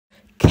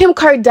Kim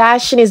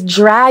Kardashian is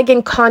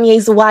dragging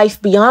Kanye's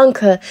wife,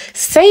 Bianca,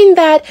 saying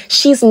that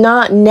she's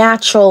not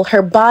natural,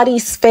 her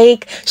body's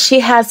fake, she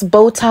has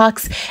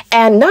Botox,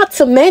 and not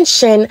to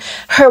mention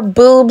her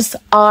boobs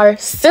are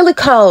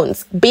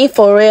silicones. Be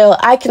for real,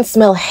 I can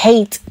smell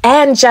hate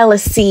and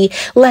jealousy.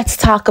 Let's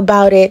talk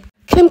about it.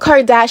 Kim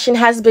Kardashian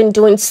has been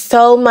doing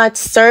so much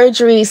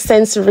surgery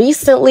since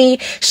recently.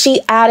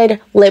 She added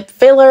lip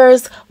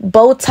fillers,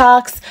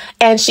 Botox,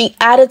 and she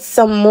added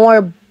some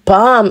more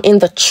bomb in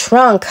the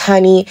trunk,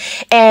 honey.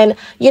 And,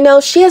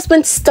 she has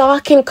been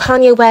stalking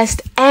Kanye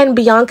West and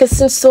Bianca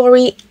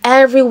Censori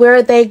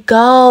everywhere they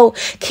go,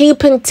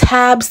 keeping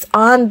tabs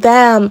on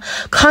them.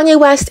 Kanye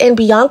West and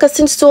Bianca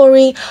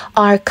Censori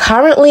are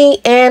currently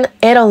in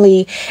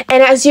Italy.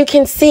 And as you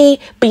can see,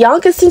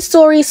 Bianca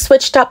Censori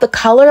switched up the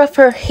color of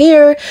her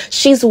hair.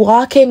 She's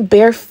walking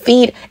bare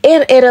feet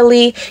in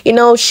Italy.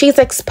 She's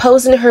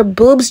exposing her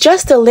boobs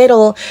just a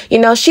little.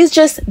 She's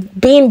just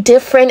being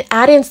different,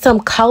 adding some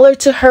color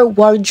to her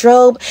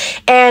wardrobe.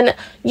 And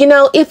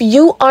if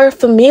you are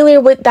familiar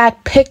with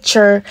that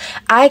picture,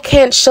 I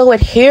can't show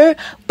it here,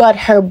 but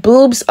her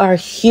boobs are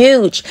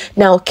huge.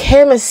 Now,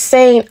 Kim is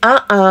saying,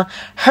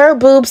 her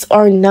boobs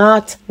are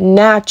not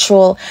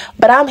natural.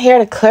 But I'm here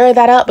to clear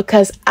that up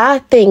because I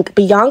think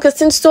Bianca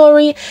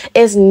Censori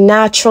is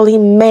naturally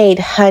made,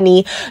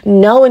 honey.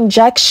 No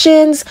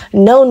injections,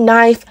 no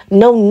knife,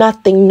 no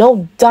nothing,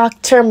 no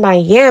Dr.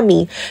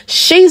 Miami.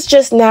 She's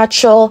just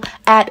natural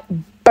at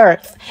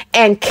birth.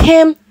 And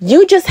Kim,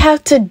 you just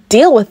have to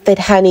deal with it,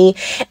 honey.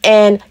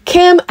 And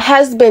Kim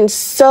has been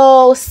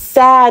so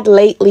sad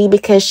lately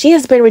because she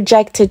has been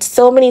rejected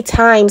so many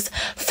times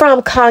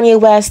from Kanye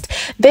West.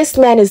 This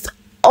man is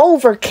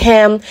over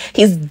Kim.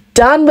 He's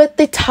done with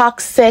the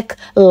toxic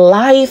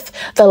life,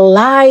 the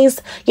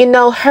lies,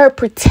 her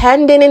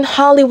pretending in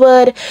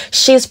Hollywood.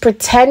 She's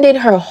pretending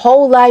her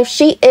whole life.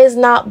 She is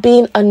not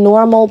being a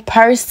normal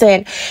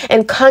person.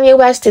 And Kanye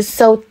West is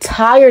so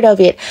tired of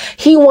it.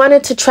 He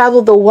wanted to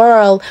travel the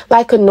world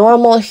like a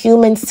normal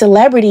human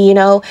celebrity,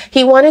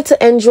 He wanted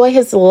to enjoy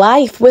his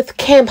life with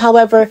Kim.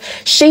 However,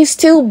 she's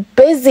too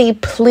busy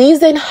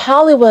pleasing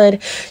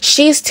Hollywood.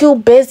 She's too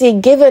busy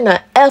giving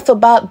a F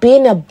about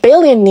being a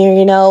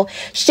billionaire,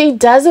 She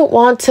doesn't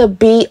want to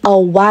be a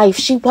wife.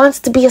 She wants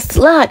to be a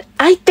slut.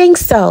 I think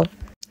so.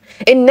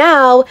 And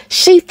now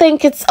she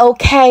thinks it's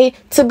okay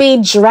to be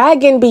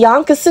dragging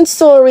Bianca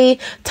Censori,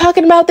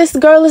 talking about this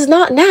girl is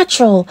not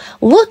natural.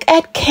 Look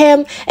at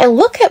Kim and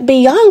look at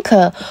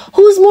Bianca.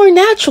 Who's more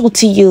natural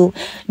to you?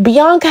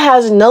 Bianca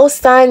has no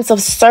signs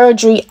of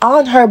surgery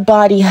on her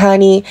body,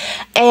 honey.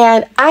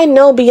 And I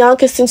know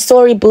Bianca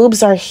Censori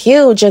boobs are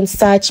huge and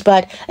such,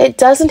 but it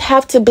doesn't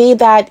have to be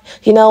that,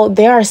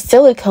 there are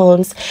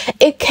silicones.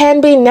 It can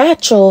be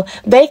natural.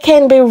 They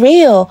can be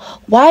real.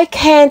 Why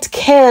can't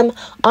Kim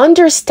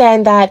understand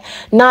that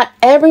not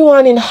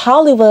everyone in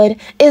Hollywood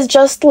is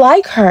just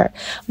like her?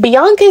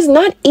 Bianca is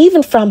not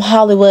even from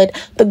Hollywood.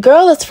 The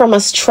girl is from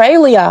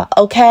Australia,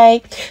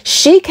 okay?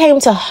 She came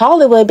to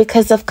Hollywood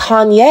because of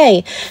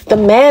Kanye. The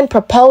man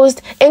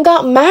proposed and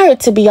got married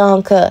to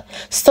Bianca.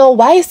 So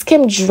why is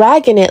Kim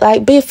dragging it?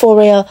 Like, be for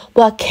real.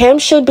 What Kim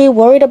should be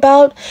worried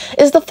about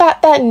is the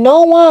fact that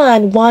no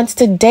one wants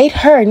to date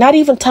her. Not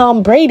even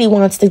Tom Brady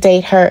wants to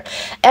date her.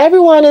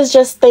 Everyone is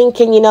just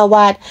thinking,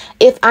 what?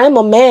 If I'm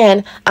a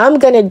man, I'm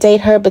going to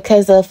date her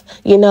because of,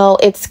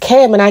 it's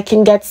Kim and I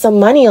can get some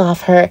money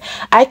off her.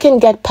 I can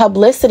get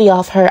publicity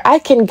off her. I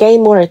can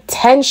gain more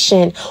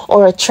attention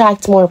or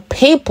attract more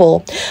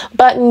people.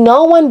 But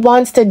no one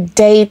wants to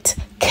date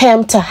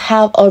Kim to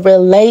have a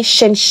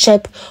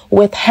relationship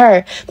with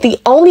her. The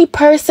only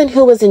person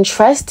who was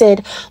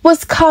interested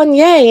was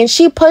Kanye, and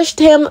she pushed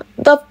him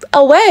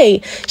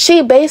away.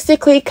 She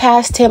basically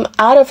cast him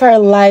out of her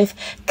life,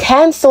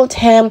 canceled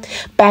him,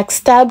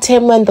 backstabbed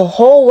him when the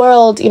whole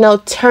world,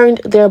 turned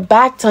their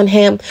backs on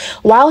him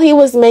while he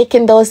was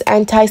making those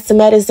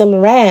anti-Semitism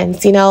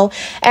rants,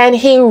 and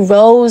he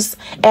rose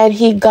and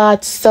he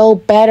got so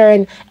better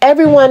and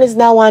everyone is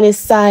now on his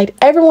side.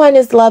 Everyone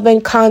is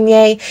loving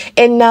Kanye,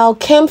 and now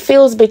Kim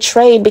feels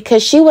betrayed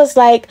because she was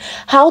like,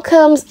 how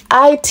comes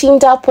I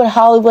teamed up with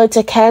Hollywood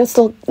to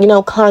cancel,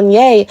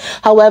 Kanye?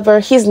 However,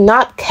 he's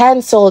not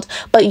canceled,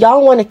 but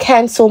y'all want to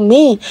cancel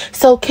me.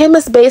 So Kim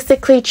is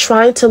basically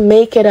trying to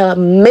make it a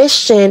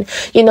mission,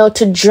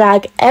 to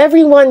drag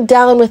everyone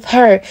down with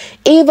her.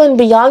 Even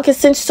Bianca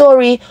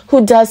Censori,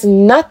 who does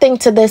nothing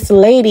to this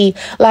lady.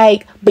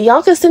 Like,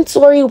 Bianca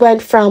Censori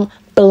went from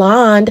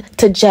blonde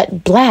to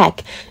jet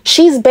black.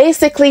 She's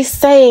basically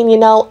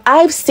saying,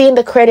 I've seen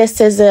the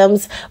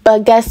criticisms,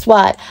 but guess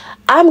what?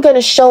 I'm going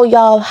to show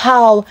y'all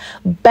how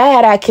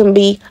bad I can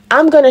be.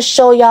 I'm going to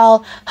show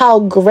y'all how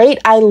great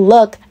I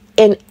look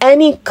in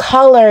any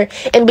color.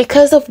 And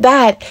because of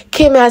that,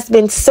 Kim has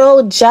been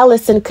so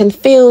jealous and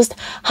confused.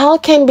 How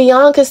can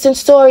Bianca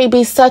Censori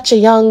be such a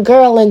young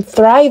girl and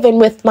thriving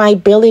with my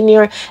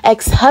billionaire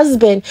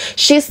ex-husband?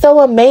 She's so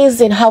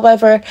amazing.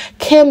 However,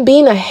 Kim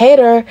being a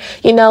hater,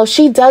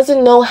 she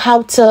doesn't know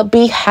how to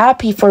be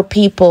happy for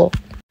people.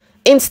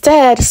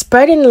 Instead,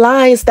 spreading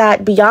lies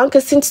that Bianca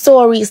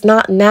Censori is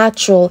not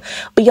natural.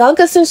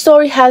 Bianca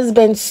Censori has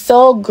been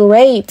so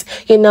great,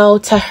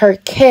 to her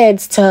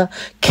kids, to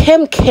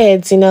Kim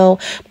kids,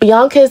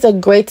 Bianca is a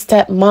great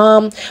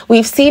stepmom.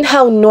 We've seen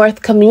how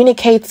North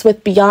communicates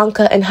with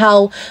Bianca and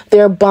how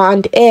their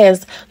bond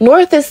is.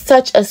 North is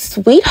such a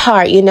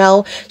sweetheart,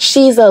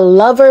 She's a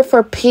lover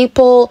for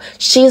people.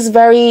 She's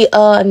very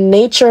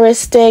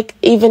naturistic,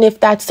 even if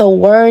that's a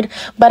word.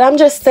 But I'm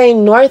just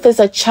saying North is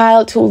a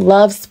child who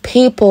loves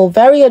people,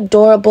 very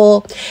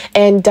adorable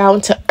and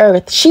down to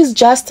earth. She's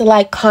just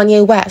like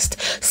Kanye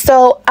West.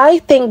 So I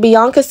think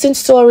Bianca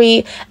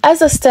Censori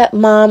as a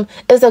stepmom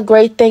is a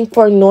great thing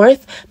for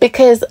North,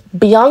 because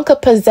Bianca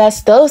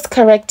possessed those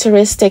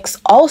characteristics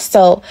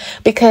also,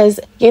 because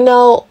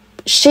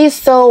she's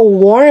so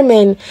warm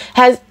and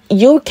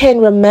you can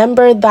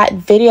remember that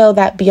video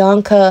that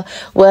Bianca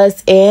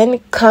was in,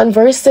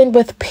 conversing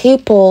with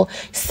people,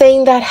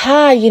 saying that,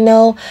 hi,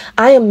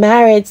 I am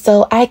married,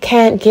 so I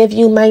can't give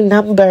you my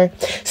number.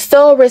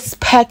 So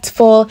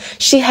respectful.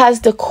 She has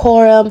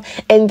decorum,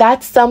 and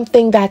that's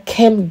something that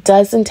Kim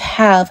doesn't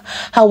have.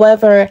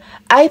 However,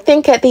 I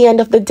think at the end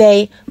of the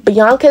day,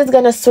 Bianca is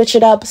going to switch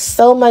it up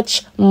so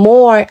much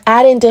more,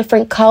 adding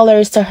different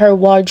colors to her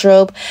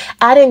wardrobe,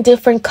 adding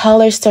different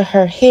colors to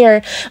her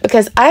hair,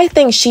 because I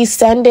think she's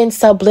sending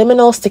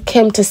subliminals to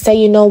Kim to say,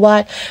 you know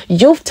what,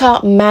 you've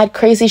talked mad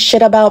crazy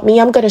shit about me.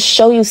 I'm going to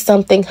show you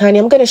something, honey.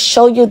 I'm going to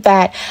show you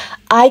that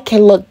I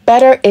can look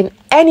better in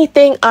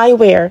anything I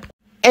wear.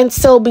 And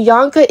so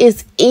Bianca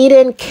is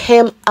eating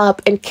Kim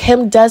up, and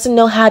Kim doesn't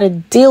know how to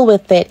deal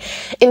with it.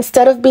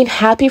 Instead of being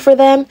happy for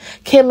them,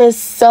 Kim is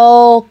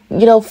so,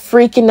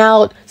 freaking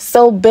out,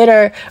 so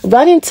bitter,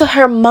 running to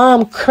her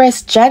mom,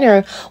 Kris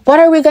Jenner. What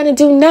are we going to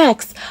do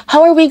next?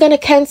 How are we going to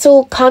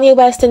cancel Kanye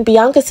West and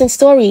Bianca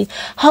Censori?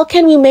 How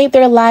can we make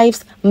their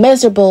lives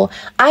miserable?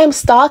 I am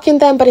stalking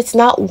them, but it's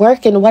not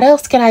working. What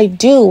else can I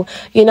do?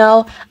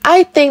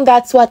 I think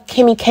that's what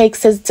Kimmy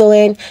Cakes is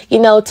doing.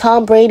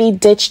 Tom Brady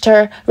ditched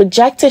her,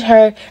 rejected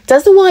her,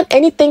 doesn't want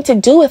anything to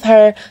do with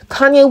her.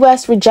 Kanye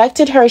West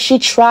rejected her. She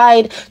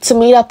tried to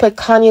meet up with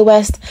Kanye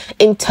West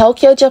in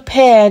Tokyo,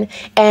 Japan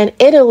and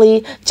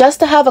Italy just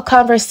to have a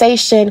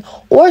conversation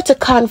or to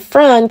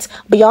confront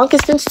Bianca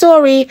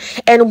Censori.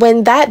 And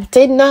when that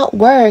did not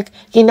work,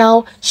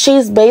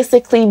 she's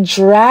basically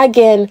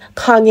dragging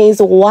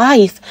Kanye's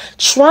wife,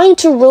 trying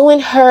to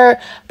ruin her,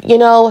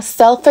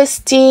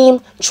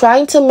 self-esteem,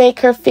 trying to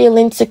make her feel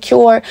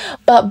insecure.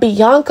 But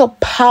Bianca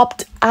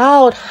popped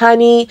out,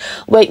 honey,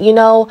 with,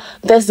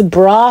 this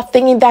bra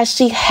thingy that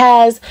she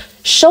has,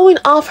 showing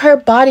off her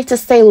body to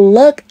say,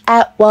 look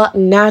at what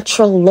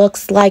natural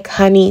looks like,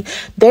 honey.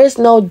 There's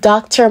no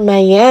Dr.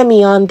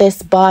 Miami on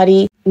this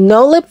body.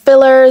 No lip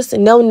fillers,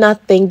 no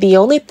nothing. The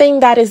only thing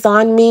that is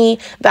on me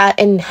that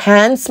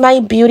enhance my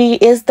beauty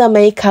is the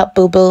makeup,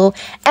 boo-boo.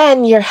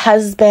 And your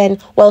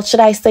husband, well, should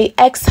I say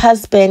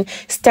ex-husband,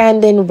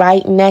 standing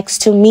right next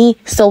to me.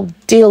 So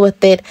deal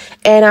with it.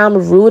 And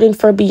I'm rooting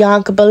for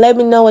Bianca. But let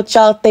me know what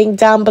y'all think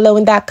down below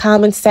in that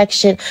comment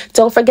section.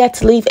 Don't forget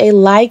to leave a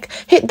like,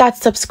 hit that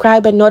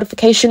subscribe and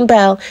notification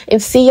bell,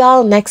 and see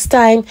y'all next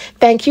time.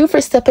 Thank you for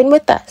stepping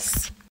with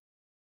us.